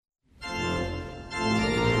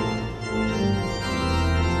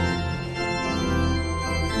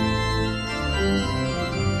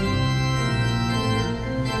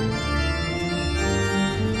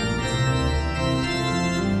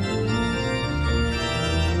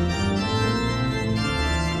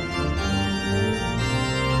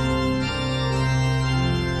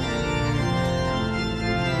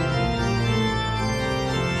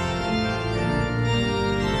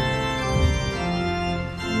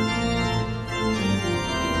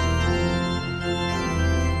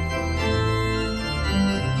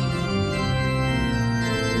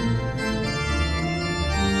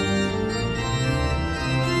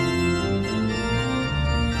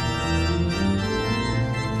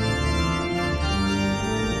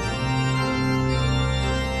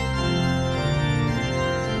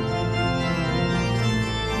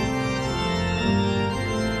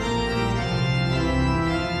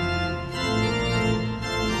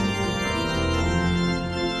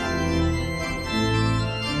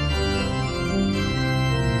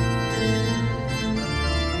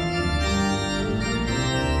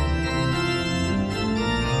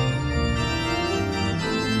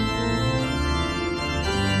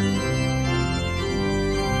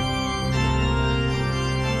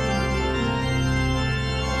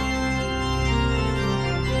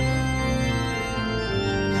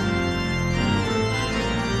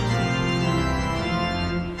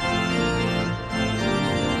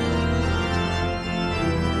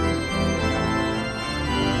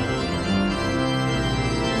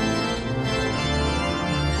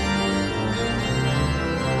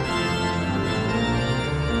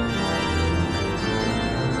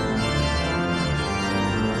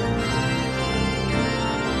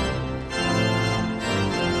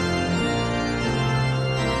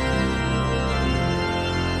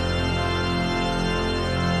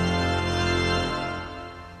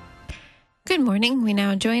Good morning. We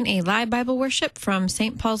now join a live Bible worship from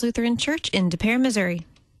St. Paul's Lutheran Church in De Pere, Missouri.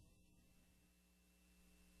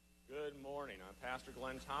 Good morning. I'm Pastor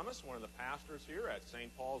Glenn Thomas, one of the pastors here at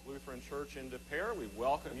St. Paul's Lutheran Church in De Pere. We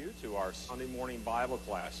welcome you to our Sunday morning Bible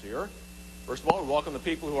class here. First of all, we welcome the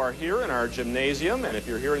people who are here in our gymnasium. And if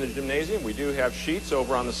you're here in the gymnasium, we do have sheets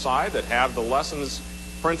over on the side that have the lessons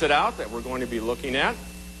printed out that we're going to be looking at.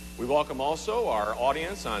 We welcome also our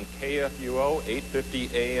audience on KFUO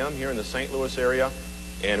 850 AM here in the St. Louis area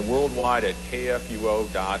and worldwide at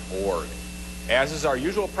kfuo.org. As is our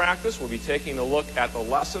usual practice, we'll be taking a look at the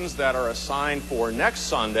lessons that are assigned for next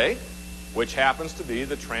Sunday, which happens to be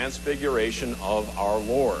the Transfiguration of our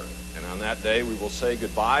Lord. And on that day, we will say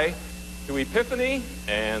goodbye to Epiphany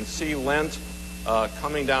and see Lent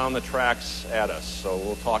coming down the tracks at us. So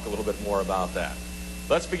we'll talk a little bit more about that.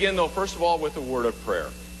 Let's begin, though, first of all, with a word of prayer.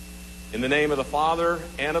 In the name of the Father,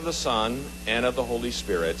 and of the Son, and of the Holy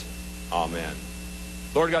Spirit. Amen.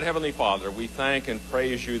 Lord God, Heavenly Father, we thank and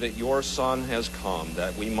praise you that your Son has come,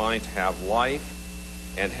 that we might have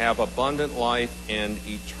life, and have abundant life and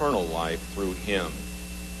eternal life through him.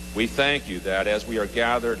 We thank you that as we are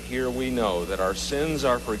gathered here, we know that our sins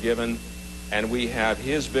are forgiven, and we have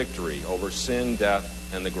his victory over sin,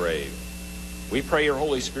 death, and the grave. We pray your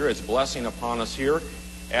Holy Spirit's blessing upon us here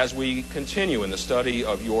as we continue in the study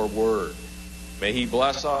of your word. May he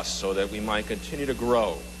bless us so that we might continue to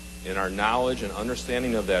grow in our knowledge and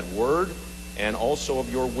understanding of that word and also of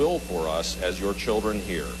your will for us as your children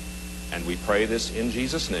here. And we pray this in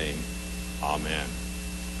Jesus' name. Amen.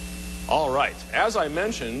 All right. As I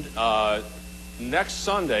mentioned, next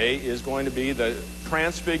Sunday is going to be the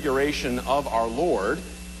Transfiguration of our Lord,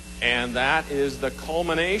 and that is the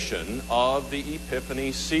culmination of the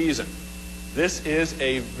Epiphany season. This is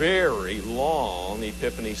a very long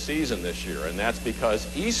Epiphany season this year, and that's because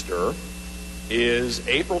Easter is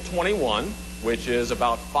April 21, which is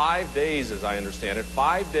about 5 days, as I understand it,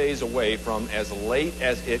 5 days away from as late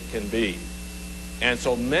as it can be. And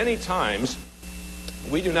so many times,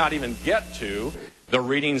 we do not even get to the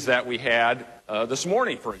readings that we had this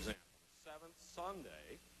morning, for example, the seventh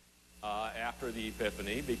Sunday after the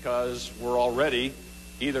Epiphany, because we're already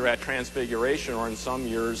either at Transfiguration or in some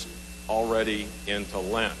years already into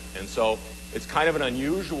Lent. And so it's kind of an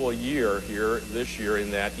unusual year here this year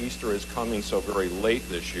in that Easter is coming so very late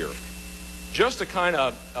this year. Just to kind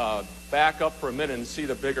of back up for a minute and see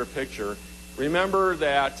the bigger picture, remember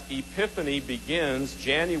that Epiphany begins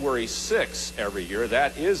January 6th every year.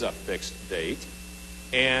 That is a fixed date.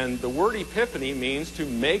 And the word Epiphany means to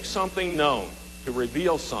make something known, to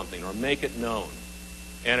reveal something or make it known.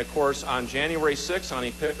 And of course, on January 6th, on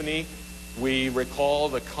Epiphany, we recall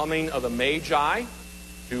the coming of the Magi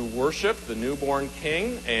to worship the newborn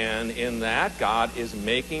king, and in that, God is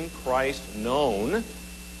making Christ known,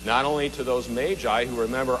 not only to those Magi who,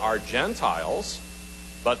 remember, are Gentiles,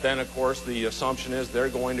 but then, of course, the assumption is they're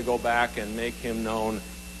going to go back and make him known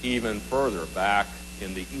even further back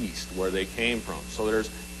in the east where they came from. So there's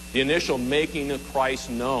the initial making of Christ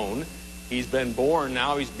known. He's been born,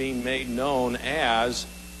 now he's being made known as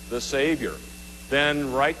the Savior.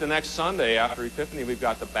 Then right the next Sunday after Epiphany, we've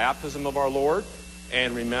got the baptism of our Lord.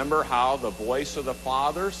 And remember how the voice of the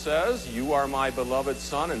Father says, "You are my beloved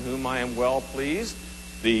Son in whom I am well pleased."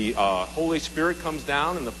 The Holy Spirit comes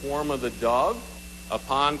down in the form of the dove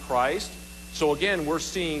upon Christ. So again, we're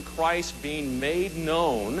seeing Christ being made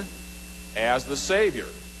known as the Savior.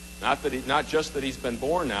 Not just that he's been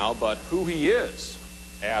born now, but who he is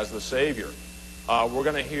as the Savior. We're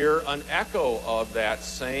going to hear an echo of that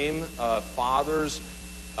same Father's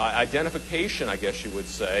identification, I guess you would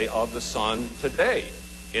say, of the Son today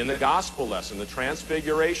in the Gospel lesson, the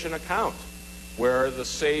Transfiguration account, where the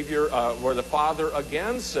Savior, where the Father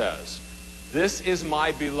again says, "This is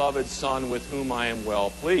my beloved Son with whom I am well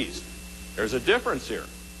pleased." There's a difference here.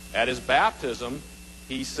 At his baptism,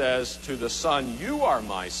 he says to the Son, "You are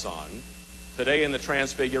my Son." Today in the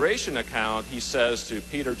Transfiguration account, he says to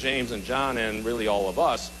Peter, James, and John, and really all of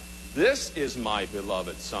us, "This is my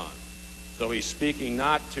beloved Son." So he's speaking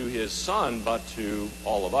not to his Son, but to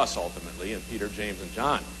all of us ultimately, in Peter, James, and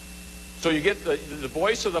John. So you get the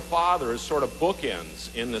voice of the Father as sort of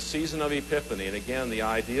bookends in the season of Epiphany. And again, the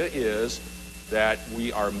idea is that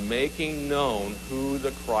we are making known who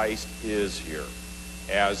the Christ is here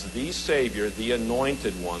as the Savior, the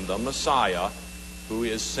Anointed One, the Messiah, who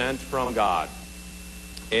is sent from God.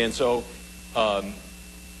 And so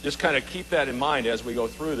just kind of keep that in mind as we go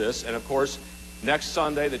through this. And of course, next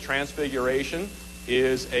Sunday, the Transfiguration,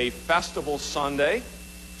 is a festival Sunday,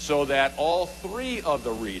 so that all three of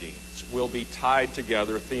the readings will be tied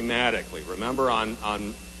together thematically. Remember,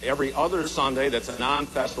 on every other Sunday that's a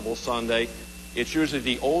non-festival Sunday, it's usually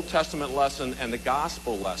the Old Testament lesson and the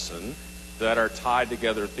gospel lesson that are tied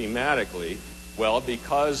together thematically. Well,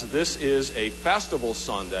 because this is a festival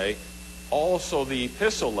Sunday, also the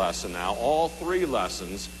epistle lesson now, all three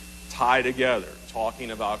lessons tie together,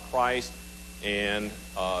 talking about Christ and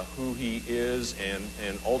who he is,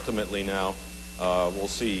 and ultimately now we'll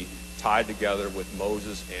see tied together with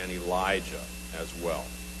Moses and Elijah as well.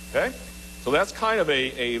 Okay? So that's kind of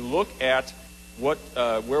a look at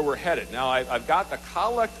where we're headed. Now, I've got the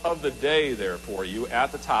collect of the day there for you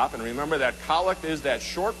at the top. And remember, that collect is that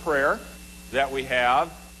short prayer that we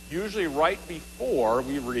have usually right before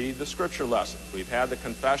we read the scripture lesson. We've had the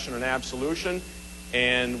confession and absolution,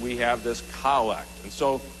 and we have this collect. And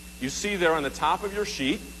so you see there on the top of your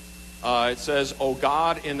sheet, it says, "O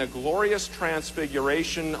God, in the glorious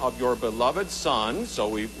transfiguration of your beloved Son,"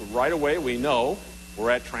 so right away we know we're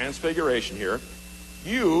at transfiguration here,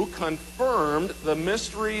 "you confirmed the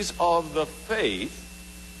mysteries of the faith."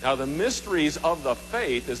 Now, the mysteries of the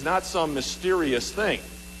faith is not some mysterious thing.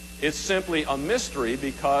 It's simply a mystery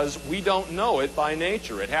because we don't know it by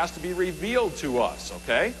nature. It has to be revealed to us,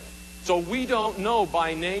 okay? So we don't know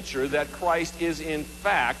by nature that Christ is in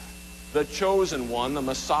fact the chosen one, the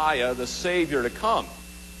Messiah, the Savior to come.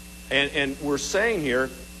 And we're saying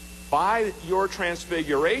here, by your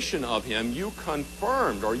transfiguration of him, you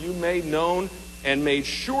confirmed, or you made known and made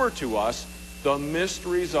sure to us the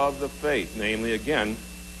mysteries of the faith. Namely, again,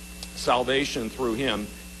 salvation through him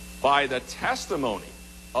by the testimony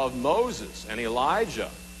of Moses and Elijah.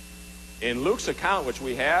 In Luke's account, which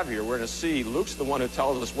we have here, we're going to see Luke's the one who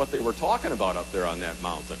tells us what they were talking about up there on that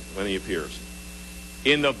mountain when he appears.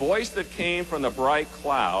 "In the voice that came from the bright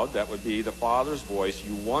cloud," that would be the Father's voice,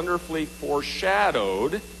 "you wonderfully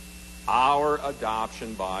foreshadowed our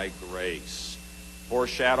adoption by grace."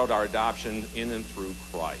 Foreshadowed our adoption in and through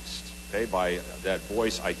Christ. Okay, by that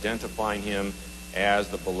voice identifying him as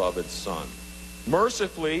the beloved Son.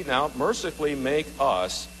 Mercifully make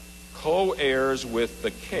us co-heirs with the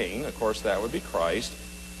King, of course that would be Christ,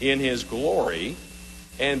 in his glory,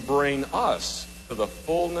 and bring us to the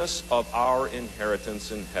fullness of our inheritance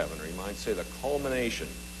in heaven. Or you might say the culmination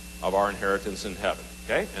of our inheritance in heaven.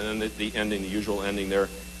 Okay? And then the ending, the usual ending there,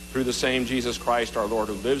 "Through the same Jesus Christ our Lord,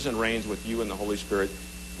 who lives and reigns with you in the Holy Spirit,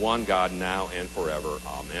 one God, now and forever.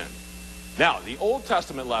 Amen." Now, the Old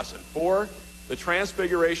Testament lesson for the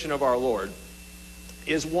transfiguration of our Lord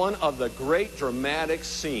is one of the great dramatic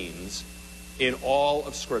scenes in all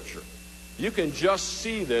of Scripture. You can just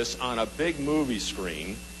see this on a big movie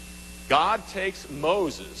screen. God takes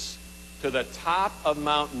Moses to the top of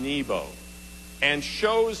Mount Nebo and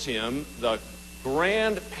shows him the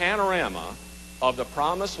grand panorama of the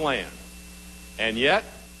Promised Land. And yet,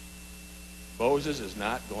 Moses is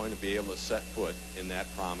not going to be able to set foot in that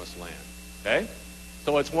Promised Land. Okay?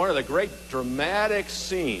 So it's one of the great dramatic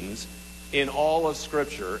scenes in all of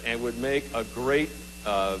Scripture, and would make a great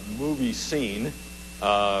movie scene.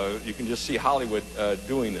 You can just see Hollywood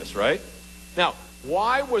doing this, right? Now,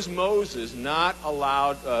 why was Moses not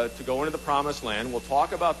allowed to go into the Promised Land? We'll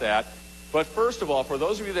talk about that. But first of all, for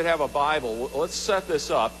those of you that have a Bible, let's set this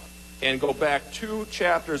up and go back 2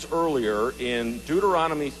 chapters earlier in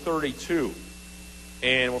Deuteronomy 32.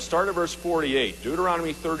 And we'll start at verse 48.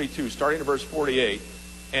 Deuteronomy 32, starting at verse 48.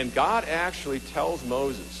 And God actually tells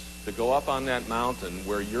Moses to go up on that mountain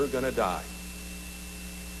where you're going to die.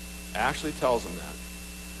 Actually tells him that.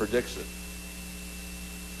 Predicts it.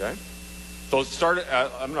 Okay? So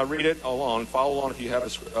I'm going to read it along. Follow along if you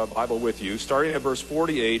have a Bible with you. Starting at verse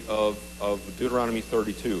 48 of Deuteronomy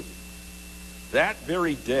 32. "That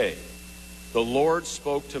very day the Lord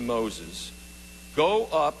spoke to Moses, 'Go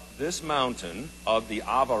up this mountain of the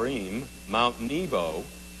Avarim, Mount Nebo,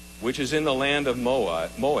 which is in the land of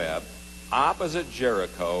Moab, opposite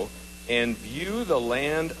Jericho, and view the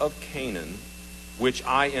land of Canaan, which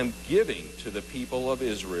I am giving to the people of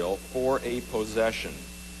Israel for a possession,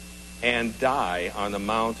 and die on the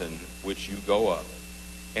mountain which you go up,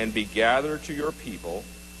 and be gathered to your people,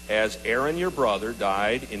 as Aaron your brother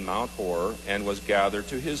died in Mount Hor and was gathered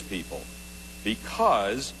to his people,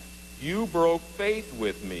 because you broke faith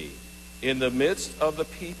with me in the midst of the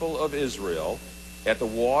people of Israel at the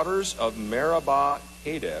waters of Meribah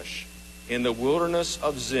Kadesh, in the wilderness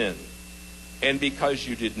of Zin, and because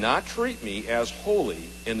you did not treat me as holy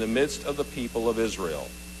in the midst of the people of Israel.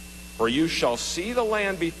 For you shall see the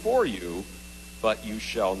land before you, but you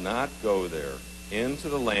shall not go there, into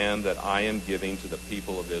the land that I am giving to the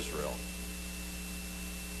people of Israel."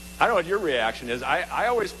 I don't know what your reaction is. I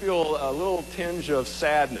always feel a little tinge of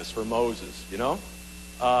sadness for Moses, you know?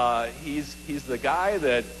 He's the guy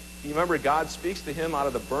that you remember God speaks to him out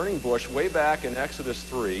of the burning bush way back in Exodus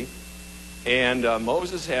 3. And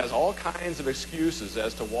Moses has all kinds of excuses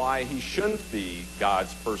as to why he shouldn't be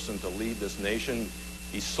God's person to lead this nation.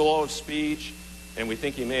 He's slow of speech, and we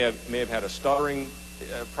think he may have had a stuttering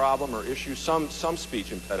problem or issue, some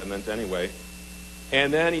speech impediment anyway.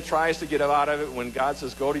 And then he tries to get out of it when God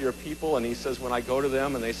says, go to your people, and he says, when I go to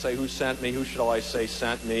them and they say, who sent me? Who shall I say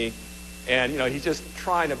sent me? And, he's just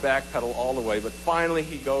trying to backpedal all the way. But finally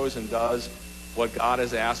he goes and does what God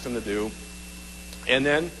has asked him to do. And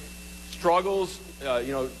then struggles,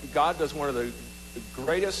 God does one of the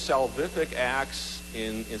greatest salvific acts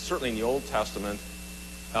certainly in the Old Testament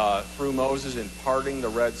through Moses in parting the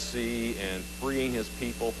Red Sea and freeing his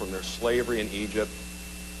people from their slavery in Egypt.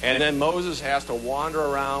 And then Moses has to wander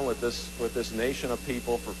around with this nation of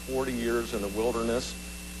people for 40 years in the wilderness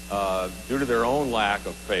due to their own lack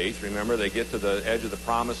of faith. Remember, they get to the edge of the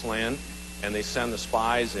Promised Land and they send the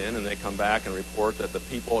spies in, and they come back and report that the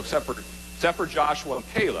people, except for Joshua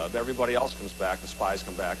and Caleb, everybody else comes back, the spies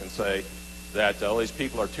come back and say that these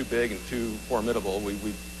people are too big and too formidable. We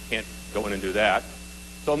can't go in and do that.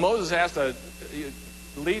 So Moses has to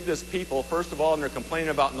lead this people, first of all, and they're complaining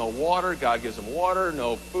about no water. God gives them water.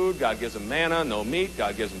 No food. God gives them manna. No meat.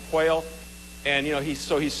 God gives them quail. And, he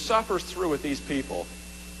suffers through with these people.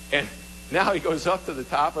 And now he goes up to the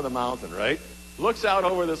top of the mountain, right? Looks out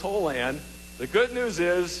over this whole land. The good news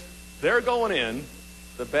is they're going in.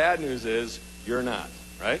 The bad news is you're not,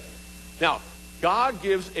 right? Now, God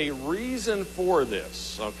gives a reason for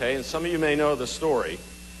this, okay? And some of you may know the story.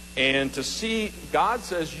 And to see, God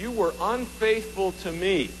says, you were unfaithful to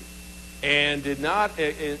me and did not,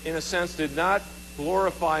 in a sense, did not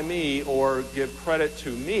glorify me or give credit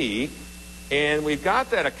to me. And we've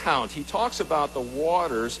got that account. He talks about the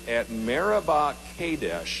waters at Meribah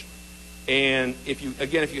Kadesh. And if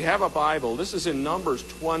you have a Bible, this is in Numbers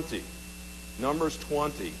 20. Numbers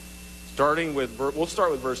 20. We'll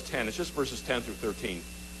start with verse 10. It's just verses 10 through 13.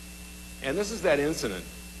 And this is that incident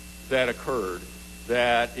that occurred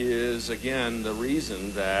that is, again, the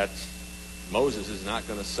reason that Moses is not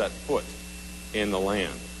going to set foot in the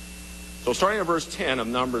land. So starting at verse 10 of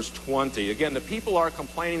Numbers 20, again, the people are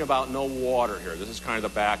complaining about no water here. This is kind of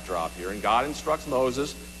the backdrop here. And God instructs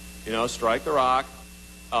Moses, strike the rock.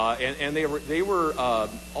 And they were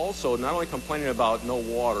also not only complaining about no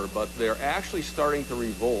water, but they're actually starting to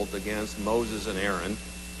revolt against Moses and Aaron.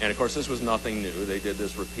 And, of course, this was nothing new. They did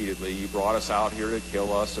this repeatedly. You brought us out here to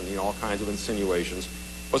kill us, and all kinds of insinuations.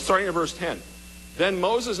 But starting at verse 10, then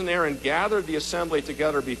Moses and Aaron gathered the assembly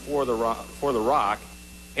together before the rock,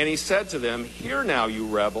 and he said to them, hear now, you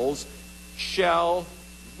rebels, shall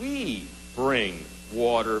we bring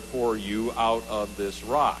water for you out of this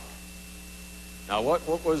rock? Now,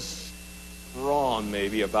 what was wrong,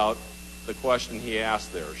 maybe, about the question he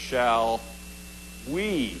asked there? Shall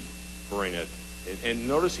we bring it? And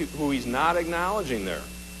notice who he's not acknowledging there.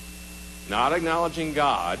 Not acknowledging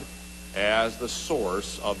God as the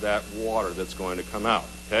source of that water that's going to come out.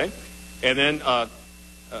 Okay? And then,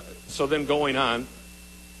 so then going on,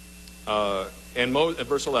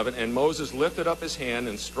 verse 11, and Moses lifted up his hand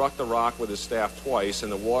and struck the rock with his staff twice,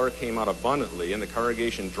 and the water came out abundantly, and the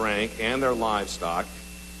congregation drank, and their livestock.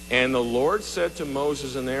 And the Lord said to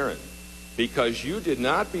Moses and Aaron, because you did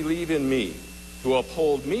not believe in me to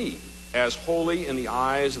uphold me as holy in the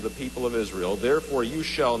eyes of the people of Israel, therefore you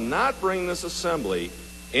shall not bring this assembly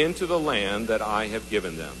into the land that I have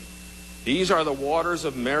given them. These are the waters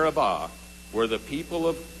of Meribah, where the people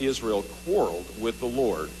of Israel quarreled with the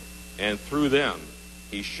Lord, and through them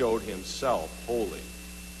he showed himself holy.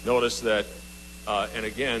 Notice that, and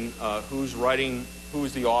again, who's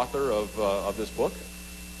the author of this book?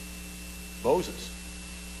 Moses.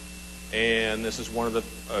 And this is one of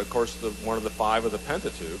the five of the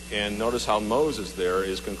Pentateuch. And notice how Moses there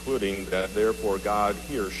is concluding that therefore God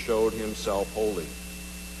here showed himself holy.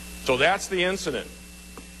 So that's the incident.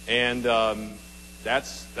 And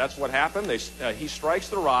that's what happened. He strikes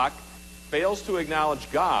the rock, fails to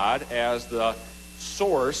acknowledge God as the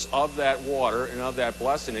source of that water and of that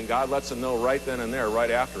blessing. And God lets him know right then and there,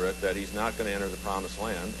 right after it, that he's not going to enter the promised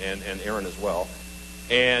land, and Aaron as well.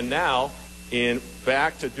 And now,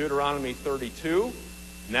 back to Deuteronomy 32,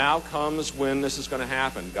 now comes when this is going to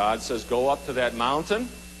happen. God says, go up to that mountain,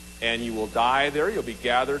 and you will die there. You'll be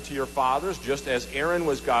gathered to your fathers, just as Aaron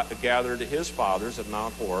was gathered to his fathers at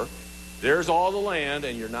Mount Hor. There's all the land,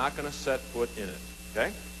 and you're not going to set foot in it.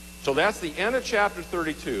 Okay? So that's the end of chapter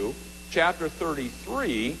 32. Chapter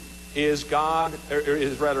 33 is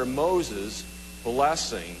Moses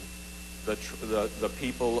blessing the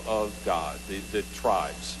people of God, the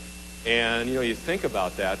tribes. And, you think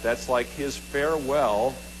about that. That's like his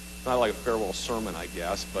farewell not like a farewell sermon, I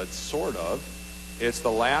guess, but sort of. It's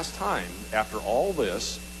the last time, after all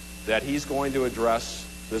this, that he's going to address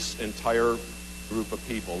this entire group of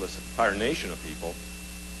people, this entire nation of people.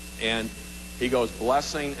 And he goes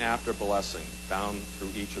blessing after blessing down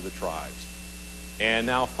through each of the tribes. And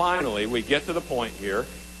now finally, we get to the point here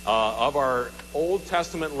of our Old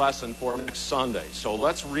Testament lesson for next Sunday. So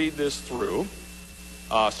let's read this through.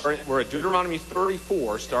 We're at Deuteronomy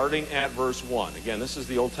 34, starting at verse 1. Again, this is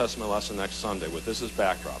the Old Testament lesson next Sunday, with this as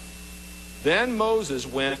backdrop. Then Moses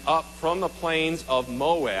went up from the plains of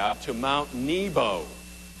Moab to Mount Nebo,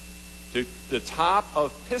 to the top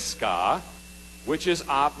of Pisgah, which is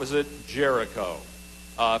opposite Jericho.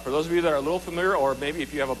 For those of you that are a little familiar, or maybe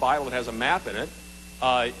if you have a Bible that has a map in it,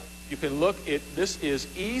 you can look at, this is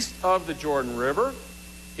east of the Jordan River.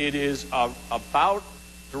 It is about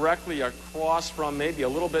directly across from, maybe a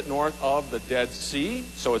little bit north of the Dead Sea,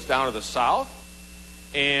 so it's down to the south.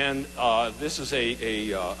 And this is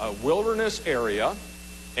a wilderness area.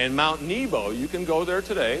 And Mount Nebo, you can go there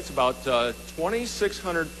today. It's about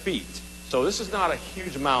 2,600 feet. So this is not a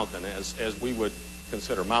huge mountain as we would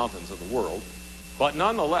consider mountains of the world. But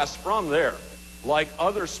nonetheless, from there, like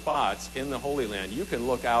other spots in the Holy Land, you can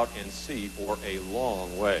look out and see for a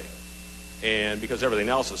long way. And because everything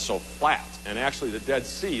else is so flat. And actually the Dead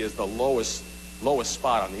Sea is the lowest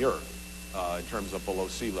spot on the earth in terms of below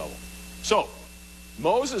sea level. So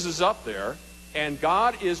Moses is up there, and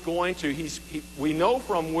God is going to, we know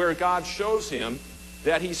from where God shows him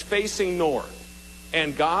that he's facing north.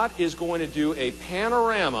 And God is going to do a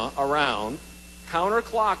panorama around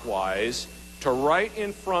counterclockwise to right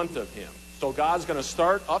in front of him. So God's going to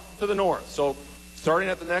start up to the north. So starting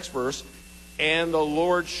at the next verse, and the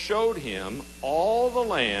Lord showed him all the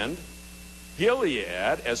land, Gilead,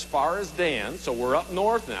 as far as Dan. So we're up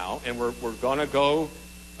north now, and we're going to go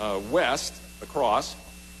west across,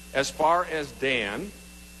 as far as Dan,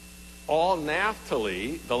 all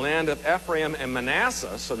Naphtali, the land of Ephraim and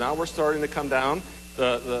Manasseh. So now we're starting to come down,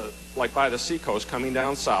 like by the seacoast, coming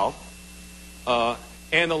down south.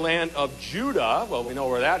 And the land of Judah, well, we know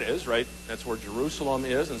where that is, right? That's where Jerusalem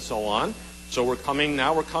is, and so on. So we're coming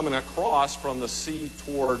across from the sea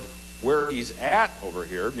toward where he's at over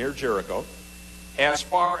here, near Jericho. As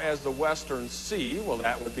far as the western sea, well,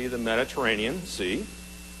 that would be the Mediterranean Sea.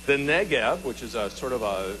 The Negev, which is a sort of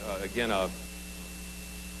again, a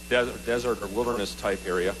desert or wilderness type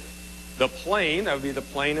area. The plain, that would be the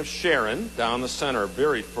plain of Sharon, down the center,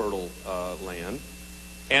 very fertile land.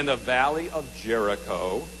 And the valley of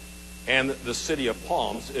Jericho, and the city of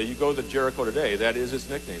palms. You go to Jericho today, that is its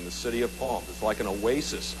nickname, the city of palms. It's like an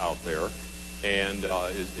oasis out there, and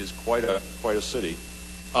is quite a city.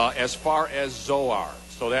 As far as Zoar,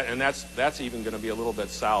 so that's even going to be a little bit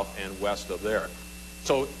south and west of there.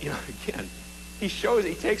 So again, he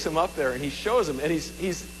takes them up there and he shows them, and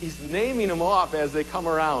he's naming them off as they come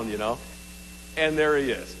around, and there he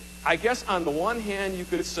is. I guess on the one hand you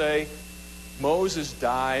could say Moses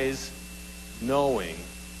dies knowing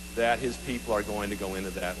that his people are going to go into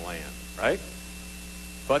that land, right?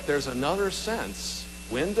 But there's another sense.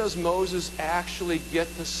 When does Moses actually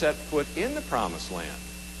get to set foot in the promised land?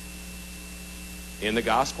 In the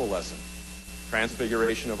gospel lesson,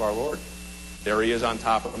 Transfiguration of our Lord. There he is on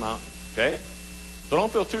top of the mountain, okay? So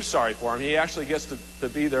don't feel too sorry for him. He actually gets to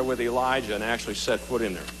be there with Elijah and actually set foot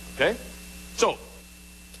in there, okay? So,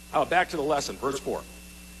 back to the lesson, verse 4.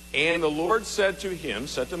 And the Lord said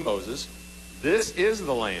to Moses, this is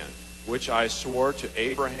the land which I swore to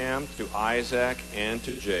Abraham, to Isaac, and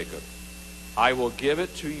to Jacob. I will give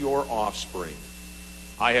it to your offspring.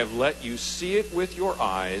 I have let you see it with your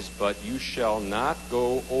eyes, but you shall not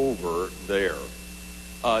go over there.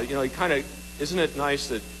 Isn't it nice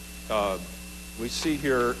that we see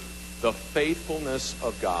here the faithfulness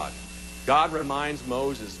of God? God reminds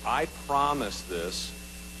Moses, I promised this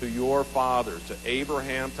to your fathers, to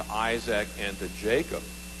Abraham, to Isaac, and to Jacob.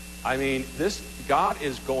 I mean, God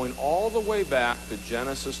is going all the way back to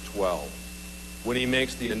Genesis 12, when he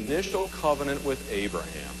makes the initial covenant with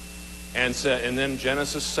Abraham, and then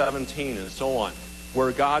Genesis 17 and so on,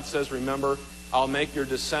 where God says, remember, I'll make your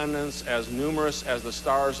descendants as numerous as the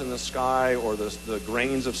stars in the sky or the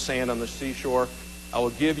grains of sand on the seashore. I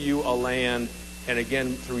will give you a land, and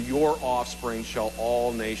again, through your offspring shall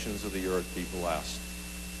all nations of the earth be blessed.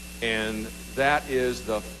 And that is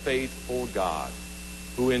the faithful God,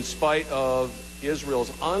 who in spite of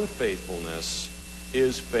Israel's unfaithfulness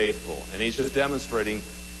is faithful. And he's just demonstrating,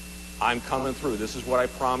 I'm coming through. This is what I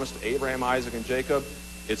promised Abraham, Isaac, and Jacob.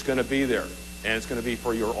 It's going to be there. And it's going to be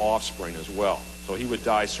for your offspring as well. So he would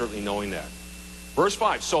die certainly knowing that. Verse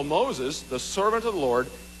 5, so Moses, the servant of the Lord,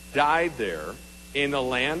 died there, in the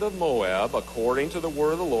land of Moab, according to the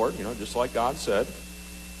word of the Lord, just like God said.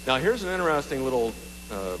 Now, here's an interesting little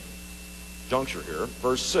juncture here.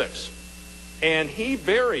 Verse 6. And he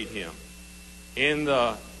buried him in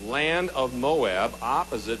the land of Moab,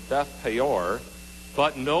 opposite Beth Peor,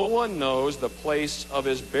 but no one knows the place of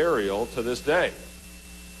his burial to this day.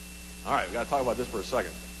 All right, we've got to talk about this for a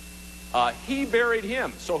second. He buried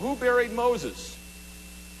him. So who buried Moses?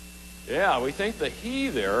 Yeah, we think the he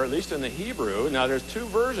there, at least in the Hebrew. Now, there's two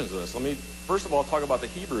versions of this. Let me, first of all, talk about the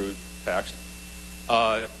Hebrew text.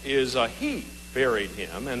 Is he buried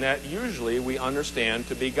him, and that usually we understand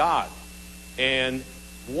to be God. And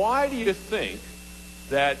why do you think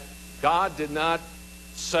that God did not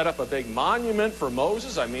set up a big monument for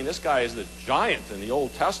Moses? I mean, this guy is the giant in the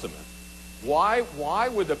Old Testament. Why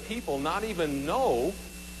would the people not even know?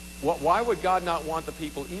 Why would God not want the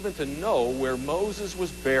people even to know where Moses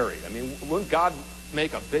was buried? I mean, wouldn't God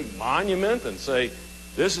make a big monument and say,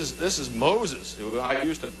 this is Moses, who I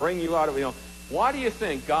used to bring you out of, Why do you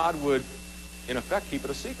think God would, in effect, keep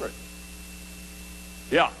it a secret?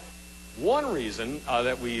 Yeah. One reason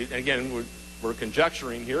that we're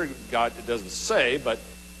conjecturing here, God doesn't say, but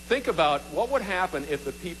think about what would happen if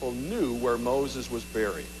the people knew where Moses was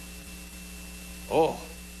buried. Oh,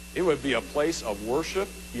 it would be a place of worship,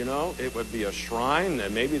 It would be a shrine,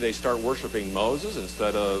 and maybe they start worshiping Moses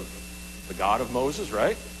instead of the God of Moses,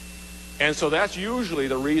 right? And so that's usually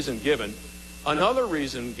the reason given. Another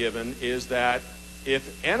reason given is that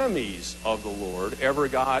if enemies of the Lord ever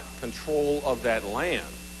got control of that land,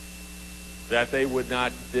 that they would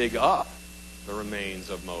not dig up the remains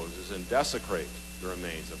of Moses and desecrate the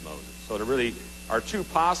remains of Moses. So there really are two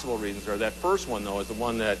possible reasons there. That first one, though, is the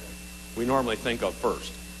one that we normally think of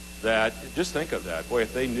first. That, just think of that. Boy,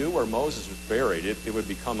 if they knew where Moses was buried, it would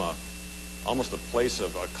become almost a place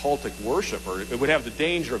of occultic worship, or it would have the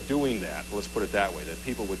danger of doing that. Let's put it that way, that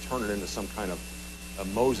people would turn it into some kind of a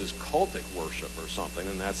Moses cultic worship or something,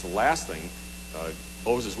 and that's the last thing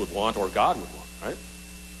Moses would want or God would want,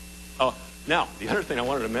 right? Now, the other thing I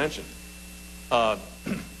wanted to mention,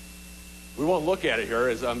 we won't look at it here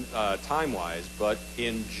as time-wise, but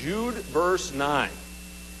in Jude verse 9,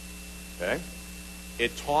 okay,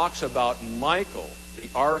 it talks about Michael, the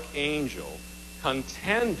archangel,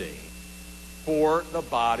 contending for the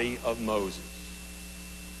body of Moses.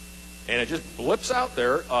 And it just blips out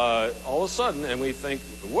there all of a sudden, and we think,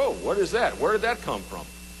 whoa, what is that? Where did that come from?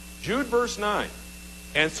 Jude verse 9.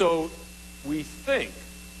 And so we think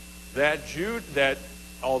that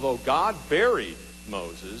although God buried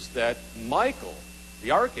Moses, that Michael,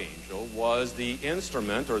 the archangel, was the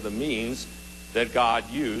instrument or the means that God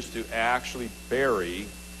used to actually bury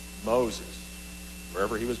Moses,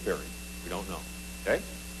 wherever he was buried. We don't know. Okay?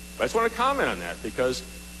 But I just want to comment on that because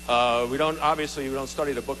we don't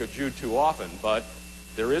study the book of Jude too often, but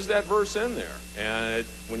there is that verse in there. And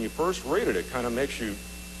when you first read it, it kind of makes you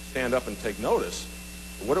stand up and take notice.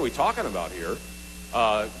 What are we talking about here?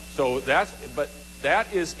 That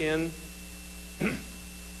is in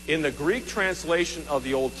the Greek translation of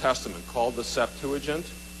the Old Testament called the Septuagint.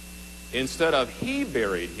 Instead of he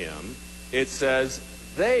buried him, it says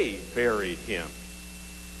they buried him.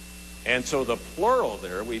 And so the plural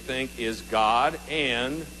there, we think, is God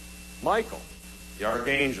and Michael, the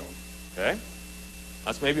archangel. Okay?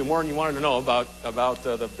 That's maybe more than you wanted to know about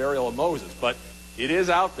the burial of Moses, but it is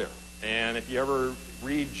out there. And if you ever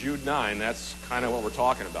read Jude 9, that's kind of what we're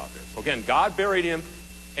talking about there. So again, God buried him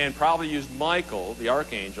and probably used Michael, the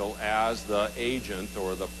archangel, as the agent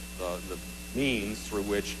or the means through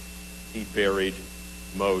which he buried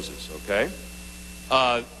Moses. Okay?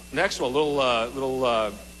 Next one,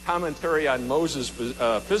 little commentary on Moses'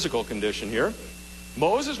 physical condition here.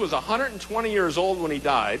 Moses was 120 years old when he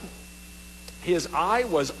died. His eye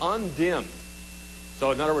was undimmed. So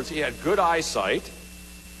in other words, he had good eyesight.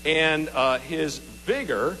 And his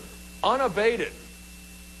vigor unabated.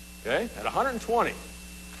 Okay? At 120.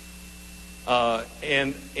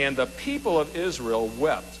 And the people of Israel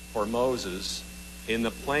wept for Moses in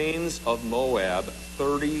the plains of Moab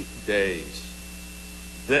 30 days.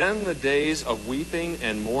 Then the days of weeping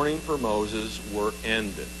and mourning for Moses were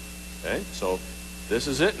ended. Okay? So this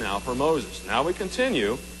is it now for Moses. Now we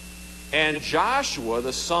continue. And Joshua,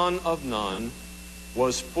 the son of Nun,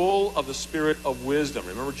 was full of the spirit of wisdom.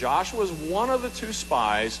 Remember, Joshua was one of the two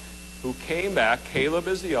spies who came back. Caleb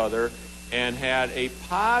is the other, and had a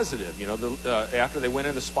positive, after they went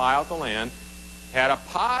in to spy out the land, had a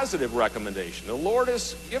positive recommendation. The Lord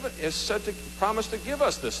has promised to give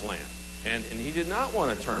us this land. And he did not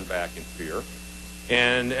want to turn back in fear.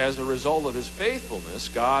 And as a result of his faithfulness,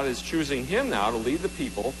 God is choosing him now to lead the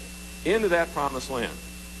people into that promised land.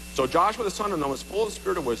 So Joshua the son of Nun was full of the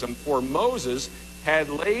spirit of wisdom, for Moses had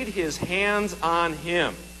laid his hands on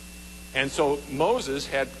him. And so Moses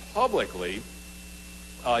had publicly,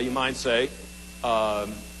 you might say,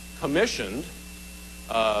 commissioned,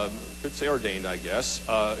 could say ordained, I guess,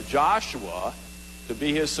 Joshua to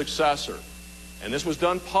be his successor. And this was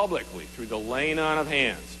done publicly through the laying on of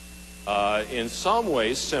hands. In some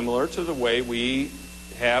ways similar to the way we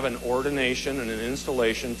have an ordination and an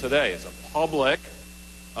installation today. It's a public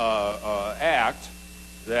act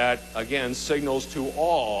that, again, signals to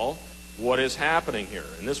all what is happening here.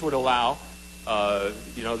 And this would allow,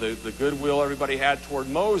 the goodwill everybody had toward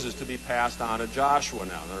Moses to be passed on to Joshua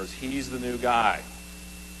now. In other words, he's the new guy.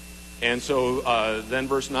 And so then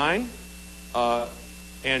verse 9,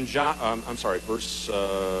 verse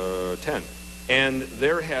 10. And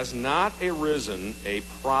there has not arisen a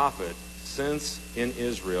prophet since in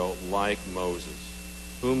Israel like Moses,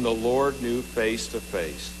 whom the Lord knew face to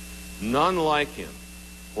face. None like him,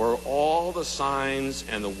 for all the signs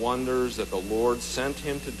and the wonders that the Lord sent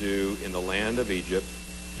him to do in the land of Egypt,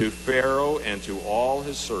 to Pharaoh and to all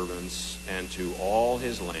his servants and to all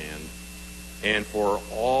his land, and for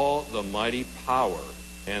all the mighty power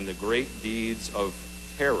and the great deeds of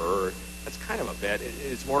terror. That's kind of a bad,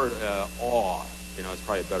 it's more awe. It's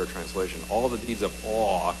probably a better translation. All the deeds of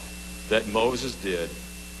awe that Moses did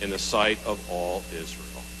in the sight of all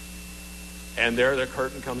Israel. And there the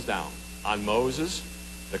curtain comes down on Moses.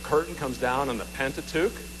 The curtain comes down on the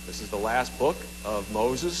Pentateuch. This is the last book of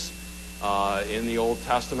Moses in the Old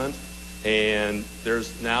Testament. And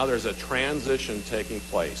there's a transition taking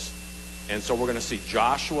place. And so we're going to see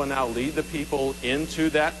Joshua now lead the people into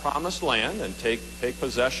that promised land and take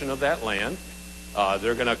possession of that land.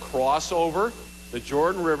 They're going to cross over the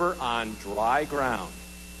Jordan River on dry ground.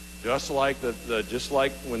 Just like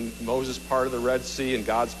when Moses parted the Red Sea and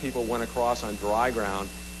God's people went across on dry ground,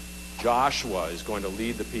 Joshua is going to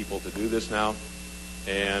lead the people to do this now,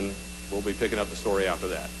 and we'll be picking up the story after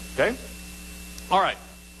that. Okay? All right.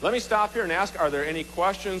 Let me stop here and ask, are there any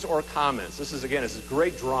questions or comments? This is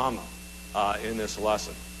great drama in this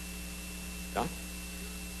lesson. Don?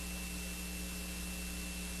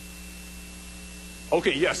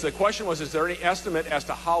 Okay, yes, the question was, is there any estimate as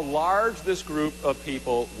to how large this group of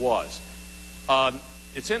people was? I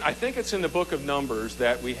think it's in the book of Numbers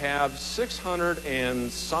that we have 600 and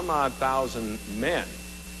some odd thousand men.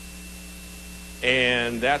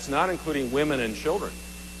 And that's not including women and children.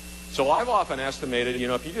 So I've often estimated,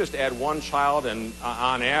 if you just add one child and,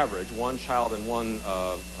 on average, one child and one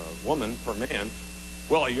woman per man,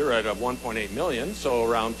 well, you're at 1.8 million, so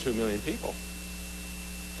around 2 million people.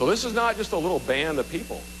 So this is not just a little band of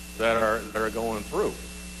people that are going through.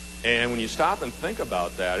 And when you stop and think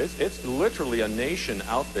about that, it's literally a nation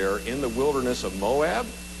out there in the wilderness of Moab,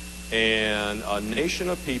 and a nation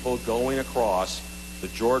of people going across the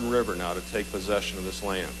Jordan River now to take possession of this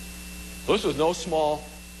land. So this is no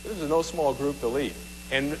small group to lead.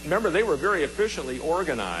 And remember, they were very efficiently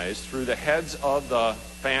organized through the heads of the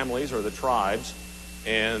families or the tribes,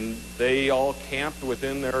 and they all camped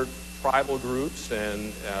within their tribal groups,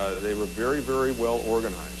 and they were very, very well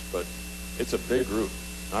organized. But it's a big group,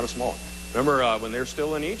 not a small one. Remember, when they were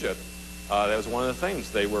still in Egypt, that was one of the things.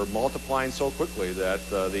 They were multiplying so quickly that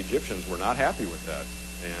the Egyptians were not happy with that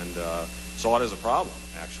and saw it as a problem,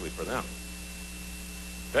 actually, for them.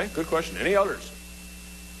 Okay, good question. Any others?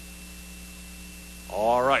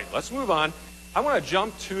 All right, let's move on. I want to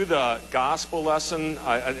jump to the gospel lesson.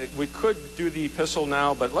 We could do the epistle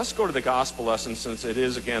now, but let's go to the gospel lesson since it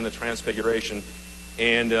is, again, the transfiguration.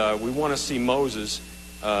 And we want to see Moses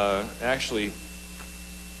actually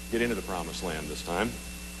get into the promised land this time.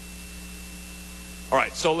 All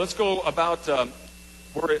right, so let's go about,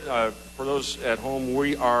 for those at home,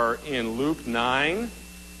 we are in Luke 9,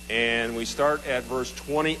 and we start at verse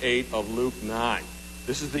 28 of Luke 9.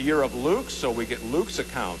 This is the year of Luke, so we get Luke's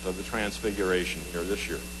account of the transfiguration here this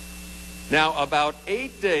year. Now, about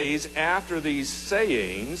 8 days after these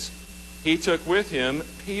sayings, he took with him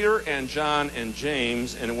Peter and John and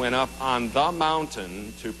James and went up on the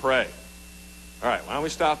mountain to pray. All right, why don't we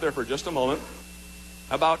stop there for just a moment?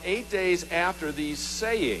 About 8 days after these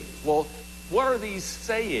sayings. Well, what are these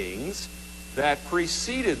sayings that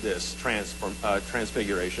preceded this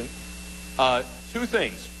transfiguration? Two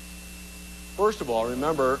things. First of all,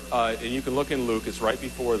 remember, and you can look in Luke, it's right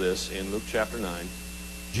before this, in Luke chapter 9.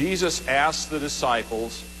 Jesus asked the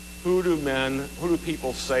disciples, who do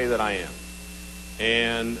people say that I am?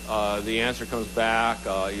 And the answer comes back,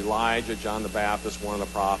 Elijah, John the Baptist, one of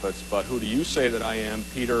the prophets. But who do you say that I am?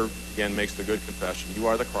 Peter, again, makes the good confession. You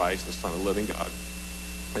are the Christ, the Son of the living God.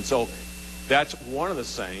 And so that's one of the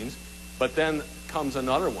sayings. But then comes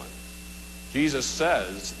another one. Jesus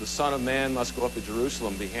says, the Son of Man must go up to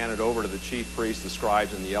Jerusalem, be handed over to the chief priests, the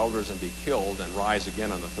scribes, and the elders, and be killed, and rise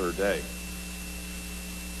again on the third day.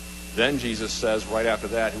 Then Jesus says, right after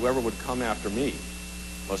that, whoever would come after me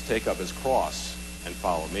must take up his cross and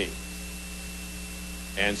follow me.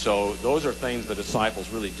 And so those are things the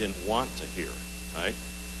disciples really didn't want to hear, right?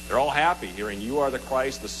 They're all happy hearing, you are the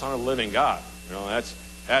Christ, the Son of the living God. You know,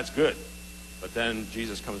 that's good. But then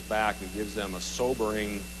Jesus comes back and gives them a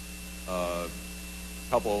sobering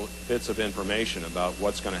couple bits of information about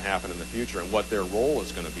what's going to happen in the future and what their role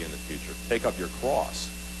is going to be in the future. Take up your cross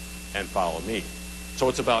and follow me. So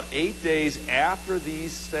it's about 8 days after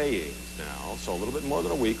these sayings now, so a little bit more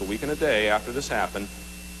than a week and a day after this happened,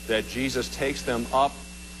 that Jesus takes them up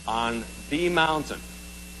on the mountain.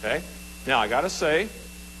 Okay? Now, I got to say,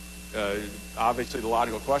 obviously the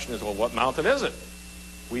logical question is, well, what mountain is it?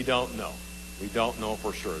 We don't know. We don't know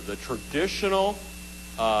for sure. The traditional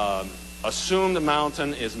assumed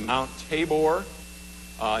mountain is Mount Tabor.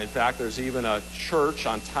 In fact, there's even a church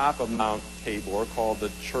on top of Mount Tabor called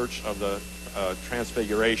the Church of the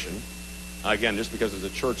Transfiguration. Again, just because there's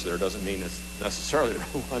a church there doesn't mean it's necessarily the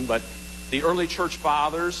one, but the early church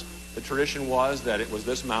fathers, the tradition was that it was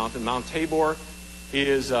this mountain. Mount Tabor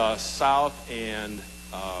is south and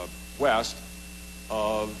west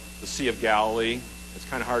of the Sea of Galilee. It's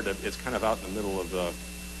kind of hard to, it's kind of out in the middle of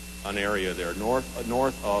an area there,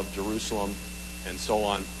 north of Jerusalem and so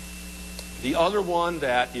on. The other one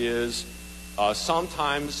that is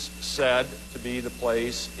sometimes said to be the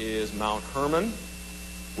place is Mount Hermon,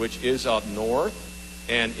 which is up north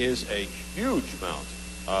and is a huge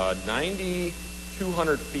mountain,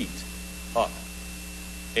 9,200 feet up.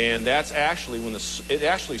 And that's actually when it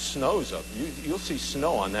actually snows up. You'll see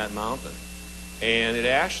snow on that mountain. And it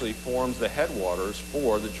actually forms the headwaters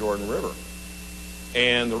for the Jordan River.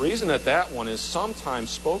 And the reason that one is sometimes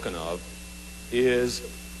spoken of is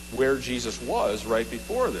where Jesus was right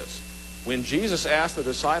before this. When Jesus asked the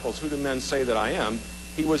disciples, who do men say that I am?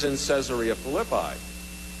 He was in Caesarea Philippi,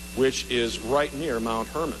 which is right near Mount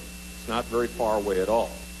Hermon. It's not very far away at all.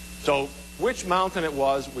 So which mountain it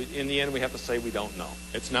was, in the end we have to say we don't know.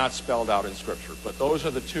 It's not spelled out in Scripture. But those are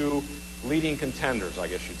the two leading contenders, I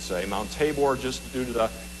guess you'd say. Mount Tabor, just due to the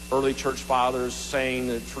early church fathers saying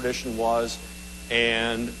the tradition was,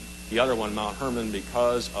 and the other one, Mount Hermon,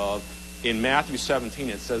 because of, in Matthew 17,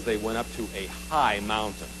 it says they went up to a high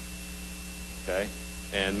mountain. Okay?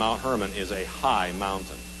 And Mount Hermon is a high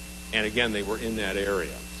mountain. And again, they were in that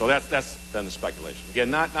area. So that's then the speculation.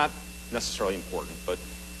 Again, not necessarily important, but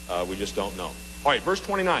we just don't know. All right, verse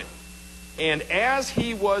 29. And as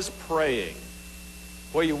he was praying,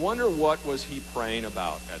 well, you wonder what was he praying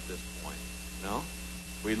about at this point, no?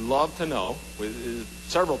 We'd love to know.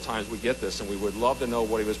 Several times we get this, and we would love to know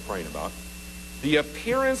what he was praying about. The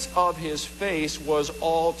appearance of his face was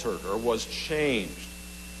altered, or was changed,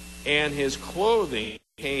 and his clothing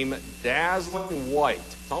became dazzling white.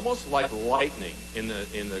 It's almost like lightning in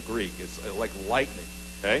the Greek. It's like lightning,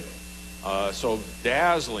 okay? So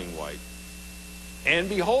dazzling white. And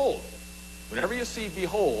behold, whenever you see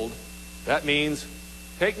behold, that means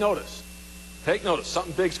take notice. Take notice.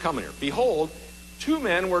 Something big's coming here. Behold, two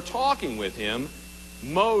men were talking with him,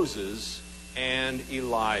 Moses and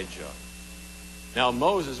Elijah. Now,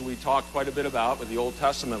 Moses, we talked quite a bit about with the Old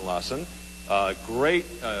Testament lesson. Great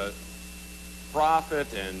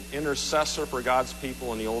prophet and intercessor for God's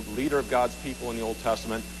people and leader of God's people in the Old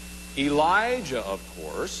Testament. Elijah, of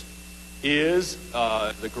course, is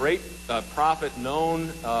the great prophet known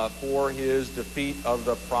for his defeat of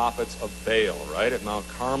the prophets of Baal, right, at Mount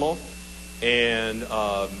Carmel. And,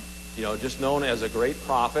 just known as a great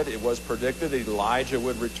prophet. It was predicted that Elijah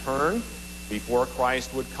would return before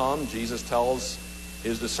Christ would come. Jesus tells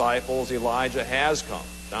his disciples Elijah has come,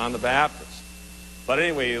 John the Baptist. But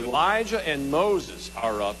anyway, Elijah and Moses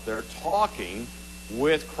are up there talking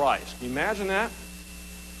with Christ. Can you imagine that?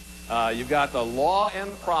 You've got the law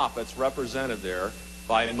and the prophets represented there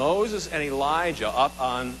by Moses and Elijah up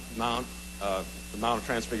on the Mount of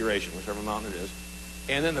Transfiguration, whichever mountain it is.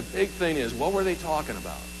 And then the big thing is, what were they talking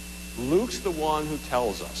about? Luke's the one who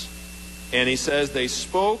tells us. And he says they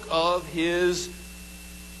spoke of his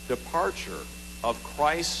departure, of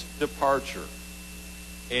Christ's departure.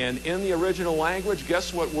 And in the original language,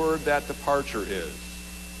 guess what word that departure is?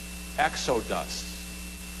 Exodus.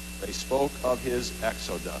 They spoke of his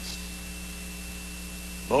exodus.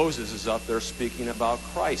 Moses is up there speaking about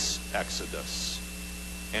Christ's exodus.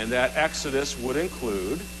 And that exodus would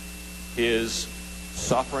include his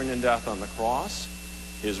suffering and death on the cross,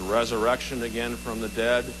 his resurrection again from the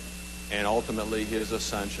dead, and ultimately his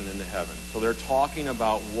ascension into heaven. So they're talking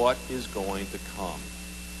about what is going to come.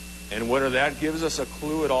 And whether that gives us a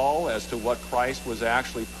clue at all as to what Christ was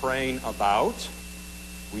actually praying about,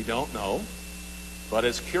 we don't know. But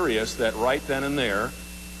it's curious that right then and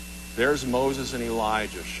there's Moses and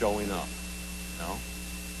Elijah showing up. You know?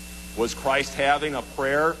 Was Christ having a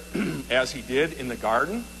prayer as he did in the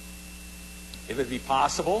garden? If it be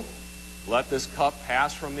possible, let this cup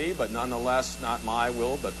pass from me, but nonetheless, not my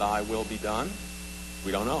will, but thy will be done.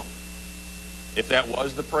 We don't know. If that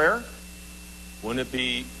was the prayer, wouldn't it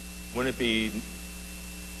be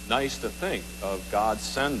nice to think of God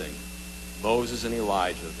sending Moses and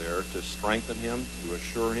Elijah there to strengthen him, to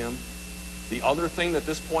assure him? The other thing that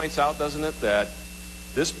this points out, doesn't it, that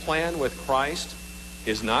this plan with Christ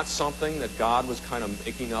is not something that God was kind of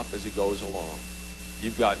making up as he goes along.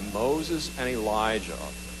 You've got Moses and Elijah up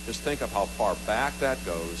there. Just think of how far back that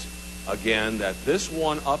goes. Again, that this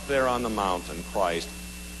one up there on the mountain, Christ,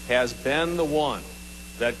 has been the one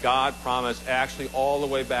that God promised actually all the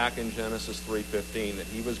way back in Genesis 3:15 that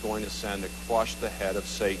he was going to send to crush the head of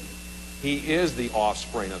Satan. He is the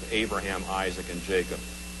offspring of Abraham, Isaac, and Jacob,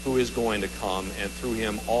 who is going to come, and through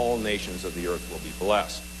him all nations of the earth will be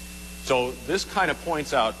blessed. So this kind of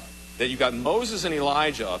points out that you've got Moses and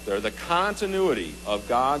Elijah up there, the continuity of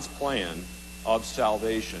God's plan of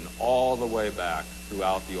salvation all the way back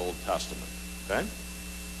throughout the Old Testament. Okay?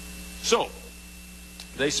 So,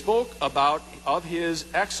 they spoke of his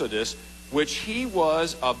exodus, which he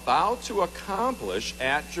was about to accomplish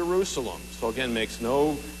at Jerusalem. So again, makes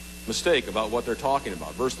no mistake about what they're talking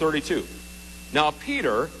about. Verse 32. Now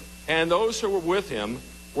Peter and those who were with him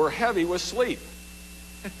were heavy with sleep.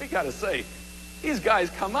 We got to say, these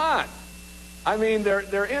guys, come on. I mean,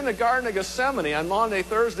 they're in the Garden of Gethsemane on Maundy,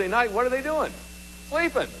 Thursday night. What are they doing?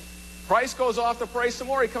 Sleeping. Christ goes off to pray some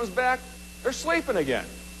more. He comes back. They're sleeping again.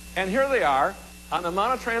 And here they are on the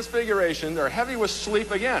Mount of Transfiguration. They're heavy with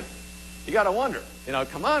sleep again. You got to wonder,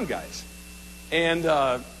 come on, guys. And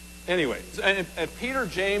anyway, and Peter,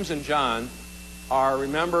 James, and John are,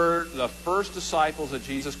 remember, the first disciples that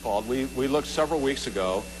Jesus called. We looked several weeks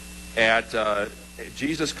ago at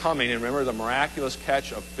Jesus coming, and remember the miraculous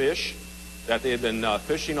catch of fish that they had been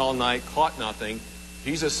fishing all night, caught nothing.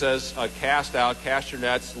 Jesus says, cast your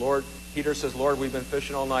nets. Peter says, Lord, we've been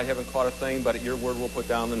fishing all night, haven't caught a thing, but at your word we'll put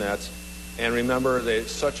down the nets. And remember,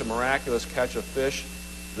 such a miraculous catch of fish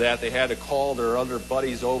that they had to call their other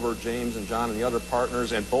buddies over, James and John and the other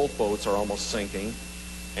partners, and both boats are almost sinking.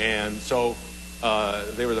 And so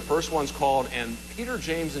they were the first ones called, and Peter,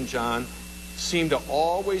 James, and John seem to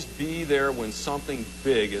always be there when something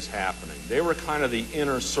big is happening. They were kind of the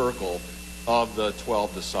inner circle of the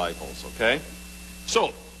 12 disciples, okay?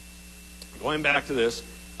 So, going back to this,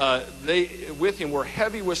 they with him were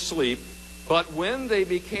heavy with sleep, but when they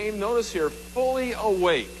became, notice here, fully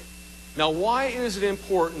awake. Now, why is it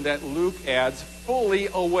important that Luke adds fully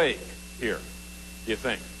awake here, do you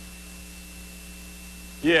think?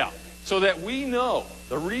 Yeah, so that we know,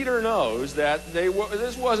 the reader knows that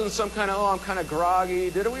this wasn't some kind of, I'm kind of groggy.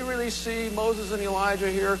 Did we really see Moses and Elijah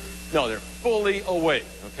here? No, they're fully awake,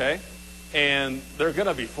 okay? And they're going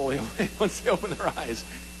to be fully awake once they open their eyes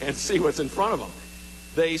and see what's in front of them.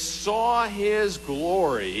 They saw his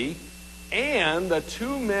glory and the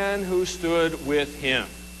two men who stood with him.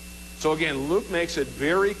 So again, Luke makes it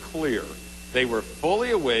very clear. They were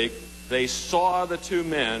fully awake. They saw the two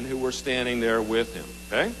men who were standing there with him.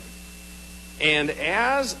 Okay? And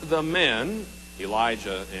as the men,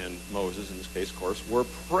 Elijah and Moses in this case, of course, were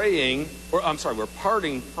parting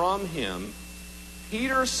from him,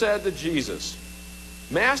 Peter said to Jesus,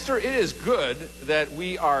 Master, it is good that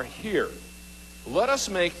we are here. Let us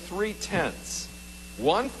make 3 tents,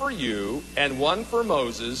 one for you, and one for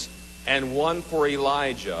Moses, and one for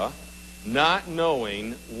Elijah, not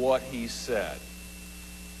knowing what he said.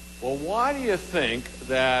 Well, why do you think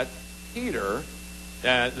that Peter,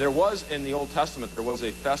 there was in the Old Testament, there was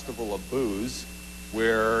a festival of booths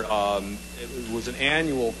where it was an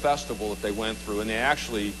annual festival that they went through, and they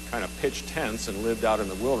actually kind of pitched tents and lived out in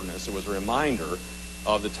the wilderness. It was a reminder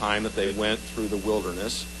of the time that they went through the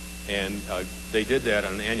wilderness, and they did that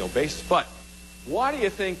on an annual basis. But why do you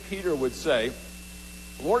think Peter would say,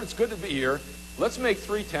 Lord, it's good to be here. Let's make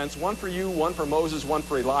 3 tents, one for you, one for Moses, one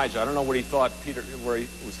for Elijah. I don't know what he thought where he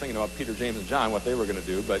was thinking about Peter, James, and John, what they were going to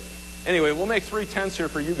do. But anyway, we'll make 3 tents here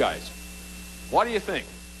for you guys. Why do you think?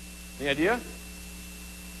 Any idea?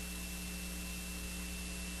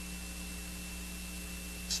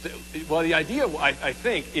 Well, the idea, I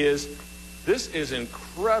think, is this is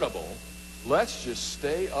incredible. Let's just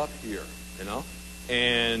stay up here,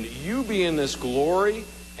 and you be in this glory,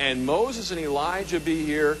 and Moses and Elijah be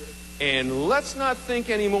here, And let's not think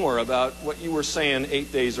anymore about what you were saying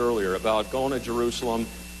 8 days earlier about going to Jerusalem,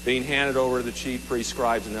 being handed over to the chief priests,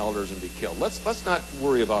 scribes, and elders and be killed. Let's not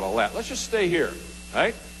worry about all that. Let's just stay here,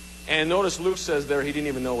 right? And notice Luke says there he didn't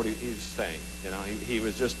even know what he was saying. You know, he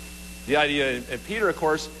was just the idea. And Peter, of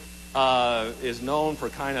course, is known for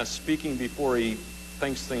kind of speaking before he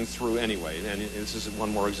thinks things through anyway. And this is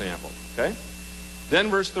one more example. Okay. Then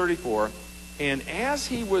verse 34. And as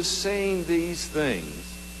he was saying these things,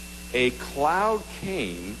 a cloud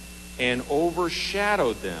came and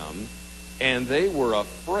overshadowed them, and they were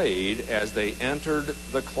afraid as they entered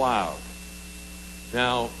the cloud.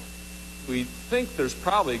 Now, we think there's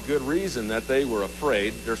probably good reason that they were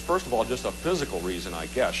afraid. There's, first of all, just a physical reason, I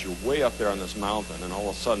guess. You're way up there on this mountain, and all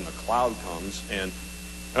of a sudden a cloud comes. And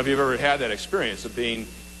I don't know if you've ever had that experience of being,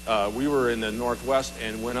 we were in the Northwest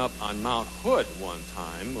and went up on Mount Hood one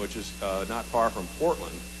time, which is not far from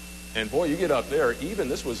Portland. And boy, you get up there, even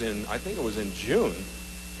this was in, I think it was in June,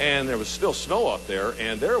 and there was still snow up there,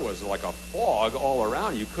 and there was like a fog all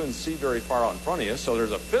around. You couldn't see very far out in front of you, so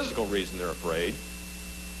there's a physical reason they're afraid.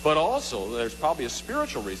 But also, there's probably a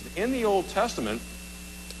spiritual reason. In the Old Testament,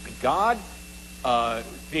 God, can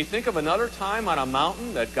you think of another time on a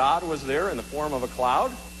mountain that God was there in the form of a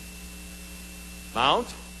cloud? Mount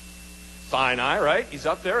Sinai, right? He's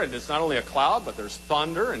up there, and it's not only a cloud, but there's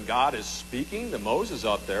thunder, and God is speaking to Moses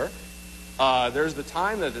up there. There's the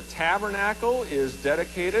time that the tabernacle is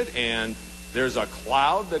dedicated, and there's a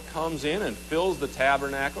cloud that comes in and fills the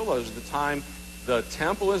tabernacle. There's the time the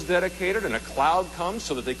temple is dedicated, and a cloud comes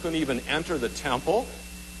so that they couldn't even enter the temple.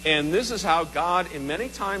 And this is how God, in many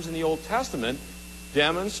times in the Old Testament,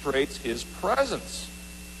 demonstrates His presence.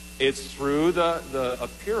 It's through the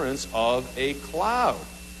appearance of a cloud.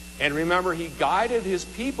 And remember, He guided His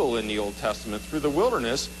people in the Old Testament through the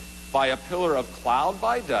wilderness by a pillar of cloud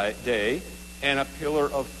by day and a pillar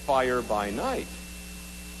of fire by night.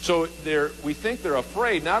 So we think they're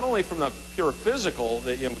afraid, not only from the pure physical,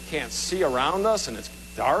 that we can't see around us and it's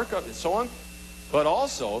dark and so on, but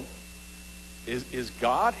also, is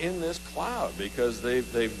God in this cloud? Because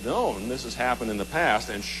they've known this has happened in the past,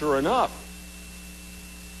 and sure enough,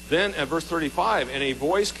 then at verse 35, and a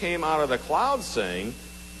voice came out of the cloud saying,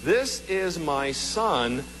 "This is my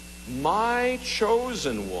Son, my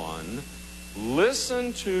chosen one.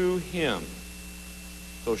 Listen to him."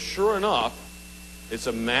 So sure enough, it's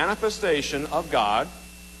a manifestation of God,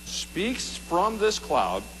 speaks from this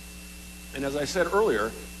cloud. And as I said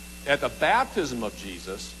earlier, at the baptism of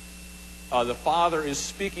Jesus, the Father is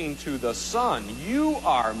speaking to the Son. "You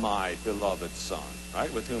are my beloved Son,"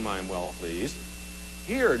 right, "with whom I am well pleased."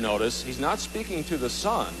 Here, notice, He's not speaking to the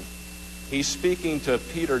Son. He's speaking to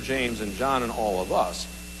Peter, James, and John, and all of us,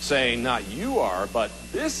 saying, not you are, but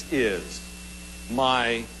this is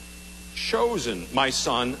my chosen, my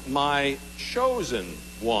Son, my chosen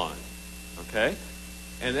one. Okay?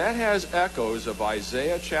 And that has echoes of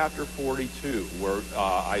Isaiah chapter 42, where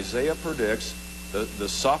Isaiah predicts the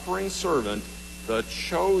suffering servant, the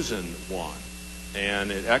chosen one.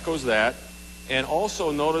 And it echoes that. And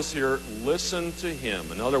also notice here, listen to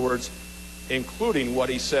him. In other words, including what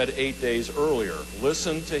he said 8 days earlier.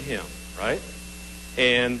 Listen to him, right?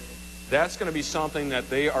 And that's going to be something that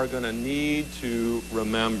they are going to need to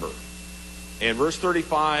remember. And verse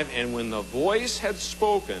 35, and when the voice had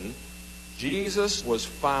spoken, Jesus was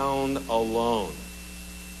found alone.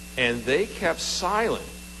 And they kept silent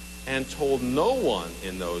and told no one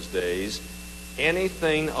in those days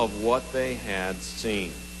anything of what they had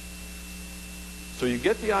seen. So you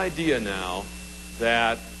get the idea now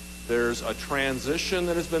that there's a transition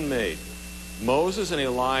that has been made. Moses and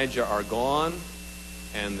Elijah are gone,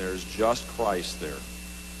 and there's just Christ there.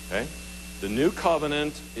 Okay? The new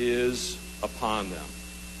covenant is upon them.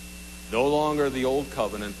 No longer the old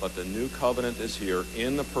covenant, but the new covenant is here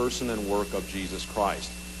in the person and work of Jesus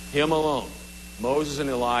Christ. Him alone. Moses and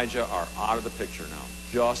Elijah are out of the picture now.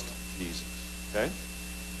 Just Jesus. Okay?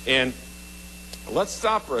 And let's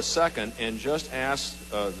stop for a second and just ask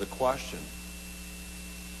the question.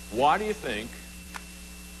 Why do you think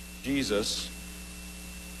Jesus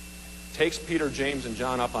takes Peter, James, and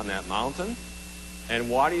John up on that mountain? And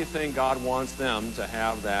why do you think God wants them to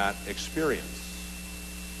have that experience?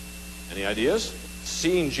 Any ideas?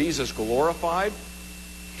 Seeing Jesus glorified,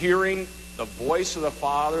 hearing the voice of the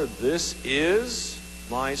Father, "This is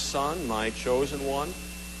my Son, my chosen one."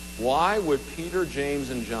 Why would Peter, James,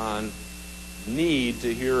 and John need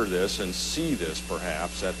to hear this and see this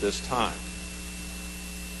perhaps at this time?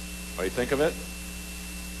 What do you think of it?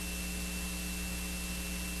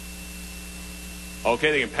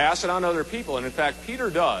 Okay, they can pass it on to other people, and in fact, Peter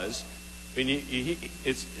does. I mean,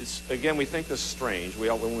 it's again, we think this is strange.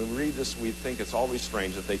 When we read this, we think it's always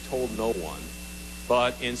strange that they told no one.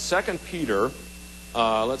 But in 2 Peter,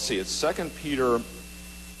 let's see, it's 2 Peter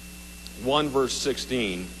 1, verse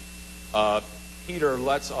 16, Peter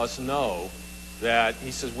lets us know that,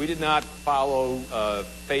 he says, we did not follow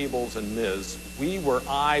fables and myths. We were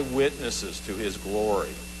eyewitnesses to his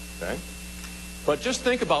glory. Okay? But just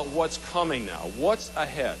think about what's coming now. What's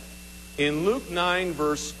ahead? In Luke 9,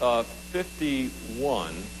 verse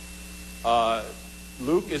 51,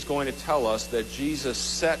 Luke is going to tell us that Jesus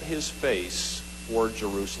set his face toward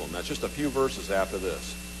Jerusalem. That's just a few verses after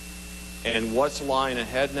this. And what's lying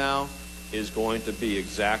ahead now is going to be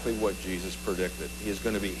exactly what Jesus predicted. He is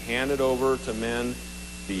going to be handed over to men,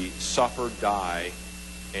 be suffer, die,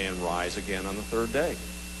 and rise again on the third day.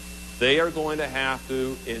 They are going to have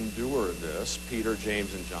to endure this, Peter,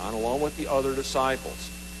 James, and John, along with the other disciples.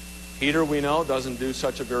 Peter, we know, doesn't do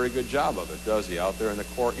such a very good job of it, does he? Out there in the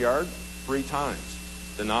courtyard, 3 times.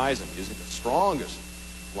 Denies him, using the strongest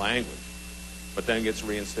language, but then gets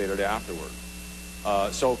reinstated afterward.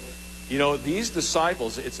 So, you know, these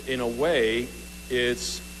disciples, it's in a way,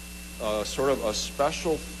 it's sort of a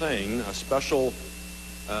special thing, a special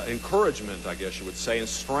encouragement, I guess you would say, and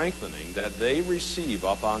strengthening that they receive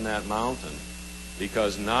up on that mountain,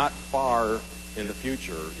 because not far in the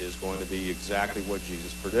future is going to be exactly what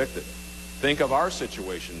Jesus predicted. Think of our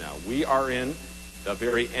situation now. We are in the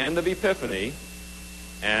very end of Epiphany,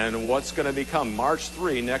 and what's going to become March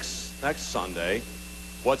 3 next Sunday.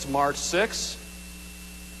 What's March 6?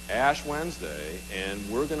 Ash Wednesday, and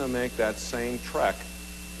we're going to make that same trek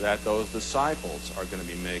that those disciples are going to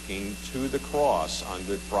be making to the cross on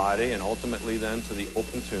Good Friday, and ultimately then to the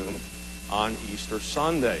open tomb on Easter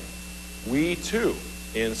Sunday. We too,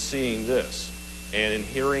 in seeing this and in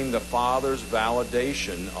hearing the Father's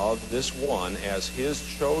validation of this one as his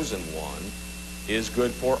chosen one, is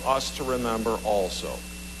good for us to remember also.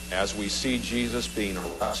 As we see Jesus being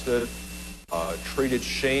arrested, treated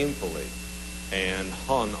shamefully, and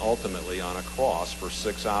hung ultimately on a cross for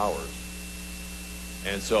 6 hours.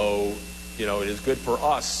 And so, you know, it is good for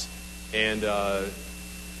us. And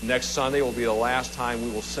next Sunday will be the last time we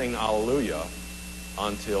will sing Alleluia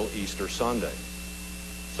until Easter Sunday.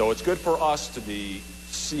 So it's good for us to be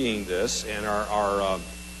seeing this, and our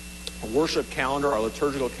worship calendar, our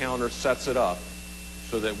liturgical calendar sets it up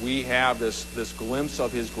so that we have this glimpse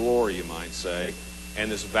of his glory, you might say, and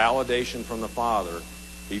this validation from the Father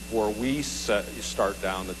before we start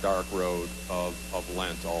down the dark road of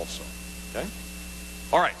Lent also. Okay?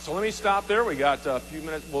 All right, so let me stop there. We got a few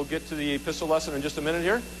minutes. We'll get to the epistle lesson in just a minute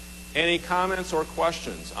here. Any comments or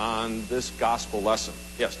questions on this gospel lesson?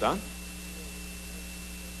 Yes, Don?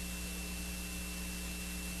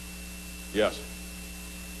 Yes.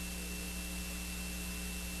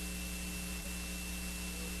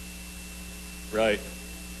 Right.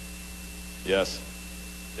 Yes.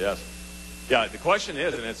 Yes. Yeah, the question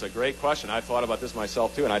is, and it's a great question, I've thought about this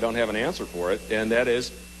myself too, and I don't have an answer for it, and that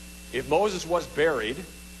is, if Moses was buried,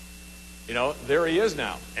 you know, there he is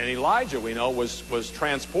now. And Elijah, we know, was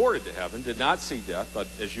transported to heaven, did not see death, but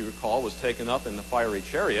as you recall, was taken up in the fiery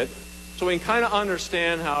chariot. So we can kind of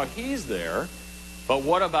understand how he's there, but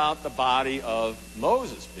what about the body of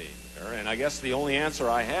Moses being there? And I guess the only answer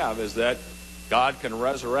I have is that God can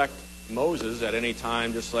resurrect Moses at any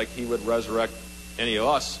time, just like he would resurrect any of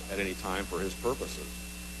us at any time for his purposes.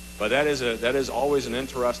 But that is always an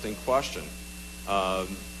interesting question.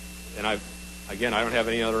 And I don't have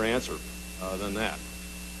any other answer than that.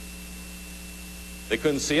 They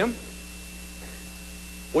couldn't see him?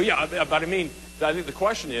 Well, yeah, but I mean, I think the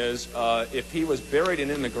question is, if he was buried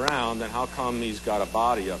and in the ground, then how come he's got a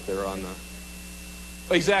body up there on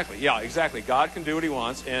the... Exactly, yeah, exactly. God can do what he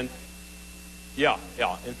wants, and yeah.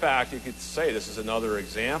 In fact, you could say this is another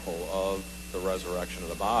example of the resurrection of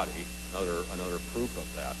the body, another proof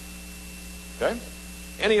of that. Okay?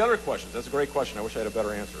 Any other questions? That's a great question. I wish I had a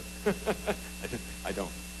better answer. I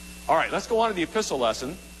don't. All right, let's go on to the epistle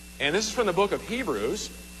lesson. And this is from the book of Hebrews.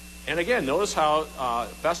 And again, notice how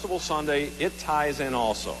Festival Sunday, it ties in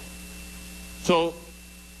also. So,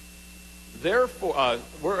 therefore,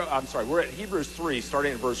 we're at Hebrews 3,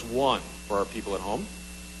 starting at verse 1 for our people at home.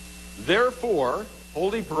 Therefore,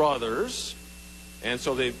 holy brothers, and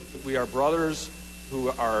so we are brothers who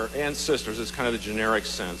are, and sisters, it's kind of the generic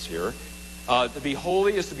sense here. To be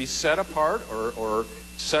holy is to be set apart, or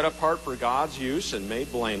set apart for God's use and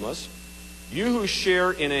made blameless. You who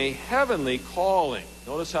share in a heavenly calling.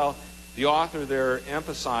 Notice how the author there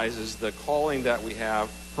emphasizes the calling that we have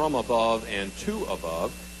from above and to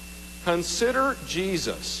above. Consider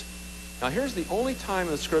Jesus. Now here's the only time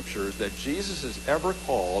in the Scriptures that Jesus is ever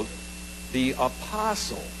called the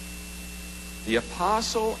apostle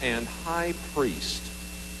and high priest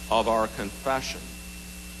of our confession.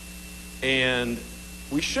 And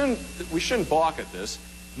we shouldn't balk at this.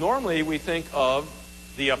 Normally we think of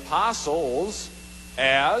the apostles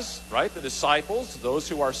as, right, the disciples, those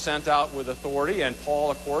who are sent out with authority, and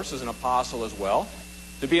Paul, of course, is an apostle as well.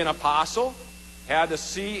 To be an apostle, have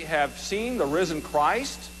seen the risen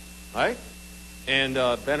Christ, right, and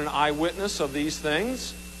been an eyewitness of these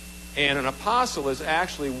things. And an apostle is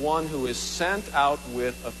actually one who is sent out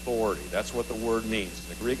with authority. That's what the word means.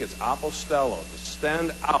 In the Greek, it's apostello, to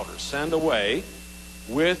send out or send away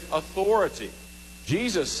with authority.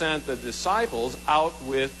 Jesus sent the disciples out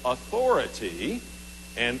with authority,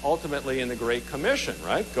 and ultimately in the Great Commission,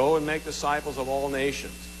 right? Go and make disciples of all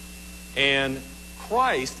nations. And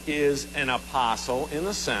Christ is an apostle in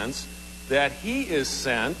the sense that he is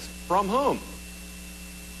sent from whom?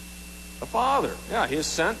 The Father. Yeah, he is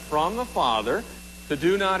sent from the Father to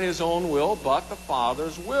do not his own will, but the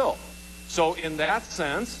Father's will. So in that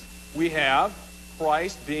sense, we have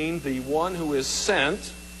Christ being the one who is sent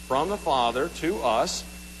from the Father to us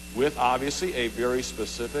with obviously a very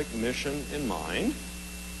specific mission in mind.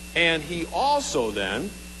 And he also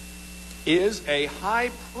then is a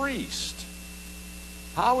high priest.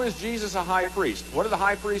 How is Jesus a high priest? What did the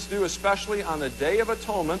high priest do, especially on the Day of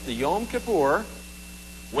Atonement, the Yom Kippur?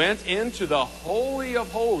 Went into the Holy of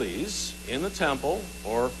Holies in the temple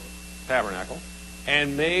or tabernacle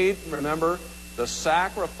and made, remember, the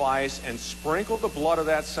sacrifice and sprinkled the blood of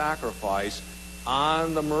that sacrifice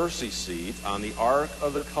on the mercy seat, on the Ark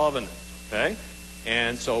of the Covenant. Okay?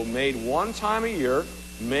 And so made one time a year,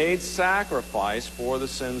 made sacrifice for the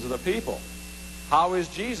sins of the people. How is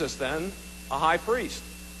Jesus then a high priest?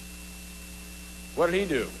 What did he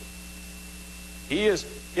do? He's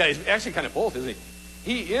actually kind of both, isn't he?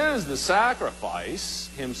 He is the sacrifice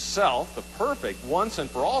himself, the perfect once and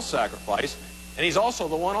for all sacrifice, and he's also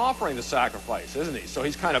the one offering the sacrifice, isn't he? So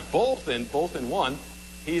he's kind of both in one.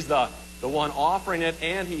 He's the one offering it,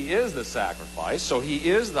 and he is the sacrifice. So he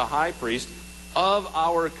is the high priest of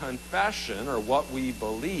our confession, or what we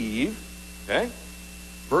believe. Okay?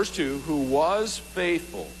 Verse 2, who was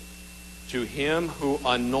faithful to him who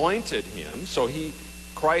anointed him. So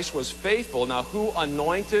Christ was faithful. Now, who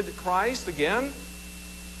anointed Christ again?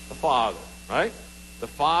 The Father, right? The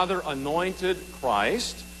Father anointed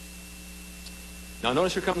Christ. Now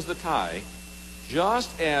notice here comes the tie.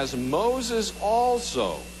 Just as Moses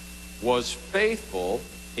also was faithful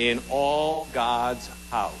in all God's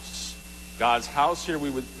house. God's house here we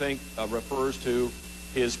would think refers to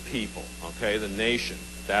his people, okay, the nation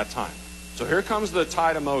at that time. So here comes the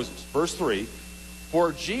tie to Moses. Verse 3,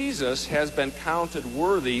 for Jesus has been counted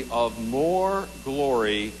worthy of more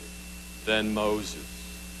glory than Moses.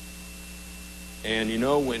 And you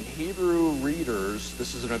know, when Hebrew readers,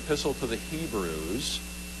 this is an epistle to the Hebrews,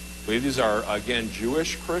 I believe these are, again,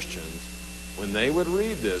 Jewish Christians, when they would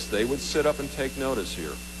read this, they would sit up and take notice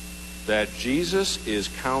here, that Jesus is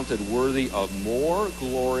counted worthy of more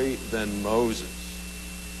glory than Moses.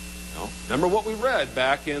 You know, remember what we read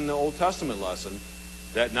back in the Old Testament lesson,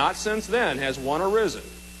 that not since then has one arisen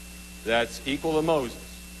that's equal to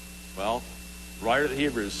Moses. Well, the writer of the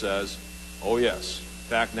Hebrews says, oh yes,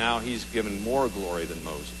 in fact, now he's given more glory than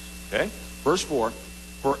Moses. Okay? Verse 4,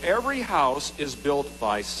 for every house is built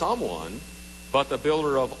by someone, but the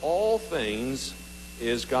builder of all things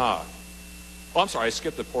is God. Oh, I'm sorry, I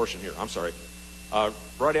skipped a portion here. I'm sorry.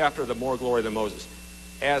 Right after the more glory than Moses.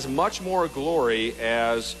 As much more glory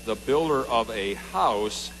as the builder of a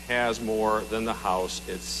house has more than the house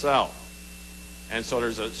itself. And so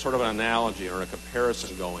there's a sort of an analogy or a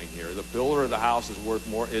comparison going here. The builder of the house is worth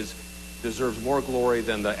more, deserves more glory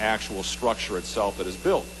than the actual structure itself that is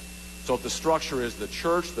built. So if the structure is the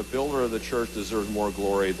church, the builder of the church deserves more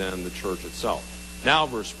glory than the church itself. Now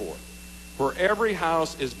verse 4. For every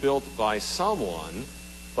house is built by someone,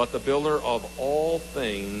 but the builder of all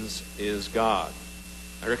things is God.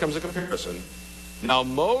 Now here comes a comparison. Now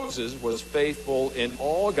Moses was faithful in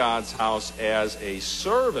all God's house as a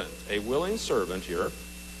servant, a willing servant here,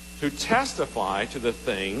 to testify to the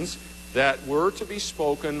things that were to be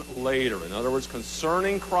spoken later. In other words,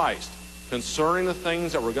 concerning Christ, concerning the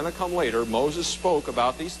things that were going to come later, Moses spoke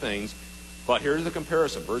about these things. But here's the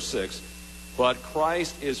comparison, verse 6. But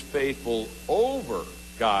Christ is faithful over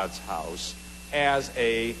God's house as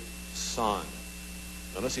a son.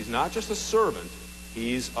 Notice he's not just a servant,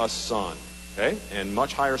 he's a son. Okay? And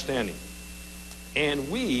much higher standing.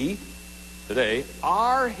 And we, today,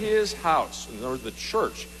 are his house. In other words, the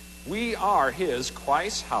church. We are his,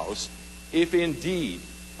 Christ's house, if indeed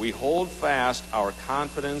we hold fast our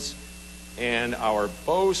confidence and our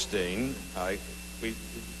boasting, we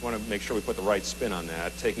want to make sure we put the right spin on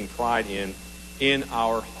that, taking pride in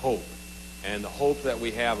our hope. And the hope that we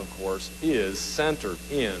have, of course, is centered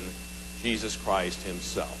in Jesus Christ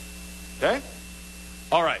himself. Okay?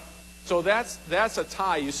 All right. So that's a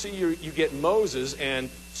tie. You see, you get Moses, and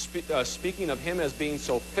speaking of him as being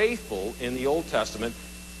so faithful in the Old Testament,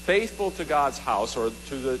 faithful to God's house, or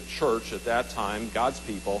to the church at that time, God's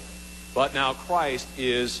people, but now Christ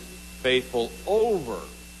is faithful over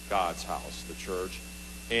God's house, the church,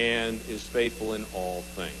 and is faithful in all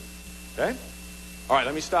things. Okay? All right,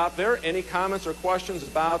 let me stop there. Any comments or questions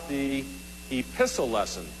about the epistle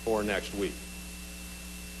lesson for next week?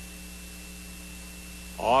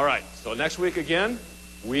 All right, so next week again,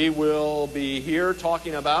 we will be here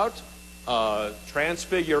talking about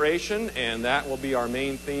Transfiguration, and that will be our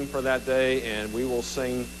main theme for that day, and we will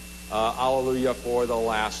sing Alleluia for the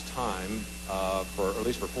last time, for at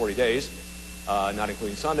least for 40 days, not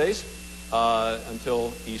including Sundays,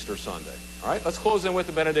 until Easter Sunday. All right, let's close in with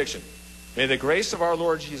the benediction. May the grace of our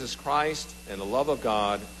Lord Jesus Christ and the love of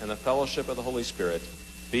God and the fellowship of the Holy Spirit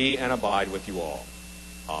be and abide with you all.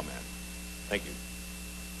 Amen. Thank you.